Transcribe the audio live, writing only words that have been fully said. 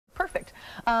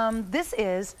This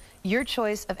is your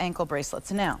choice of ankle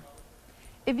bracelets. Now,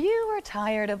 if you are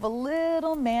tired of a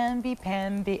little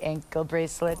mamby-pamby ankle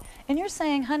bracelet and you're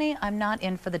saying, honey, I'm not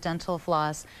in for the dental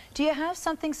floss, do you have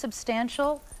something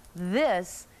substantial?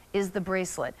 This is the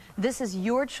bracelet. This is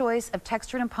your choice of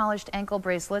textured and polished ankle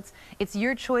bracelets. It's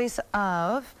your choice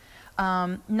of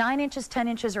 9 inches, 10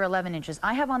 inches, or 11 inches.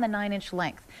 I have on the 9-inch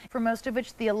length, for most of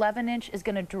which the 11-inch is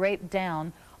going to drape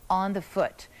down on the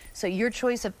foot. So your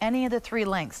choice of any of the 3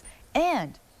 lengths.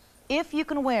 And if you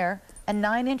can wear a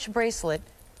 9-inch bracelet,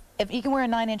 if you can wear a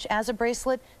 9-inch as a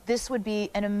bracelet, this would be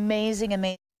an amazing,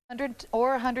 amazing $100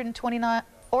 or $129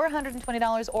 or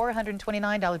 $120 or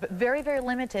 $129, but very, very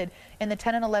limited in the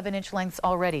 10 and 11-inch lengths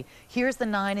already. Here's the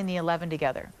 9 and the 11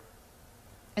 together.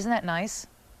 Isn't that nice?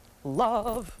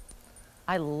 Love.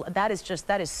 That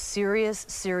is serious,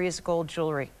 serious gold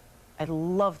jewelry. I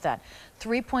love that.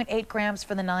 3.8 grams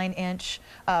for the 9-inch,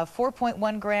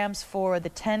 4.1 grams for the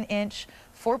 10-inch,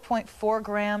 4.4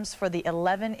 grams for the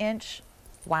 11-inch.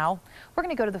 Wow. We're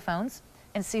going to go to the phones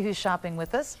and see who's shopping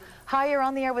with us. Hi, you're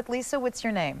on the air with Lisa. What's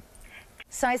your name?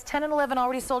 Size 10 and 11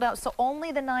 already sold out, so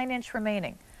only the 9-inch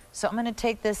remaining. So I'm going to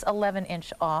take this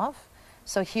 11-inch off.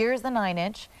 So here's the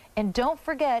 9-inch. And don't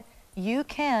forget, you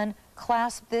can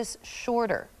clasp this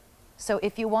shorter. So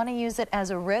if you want to use it as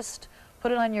a wrist,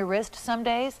 put it on your wrist some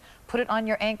days, put it on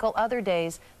your ankle other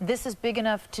days. This is big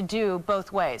enough to do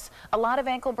both ways. A lot of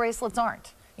ankle bracelets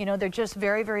aren't. You know, they're just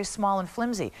very, very small and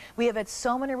flimsy. We have had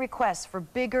so many requests for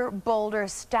bigger, bolder,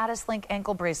 status link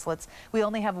ankle bracelets. We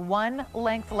only have 1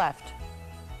 length left.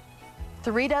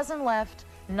 3 dozen left,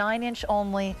 9-inch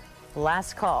only.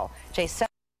 Last call. Jay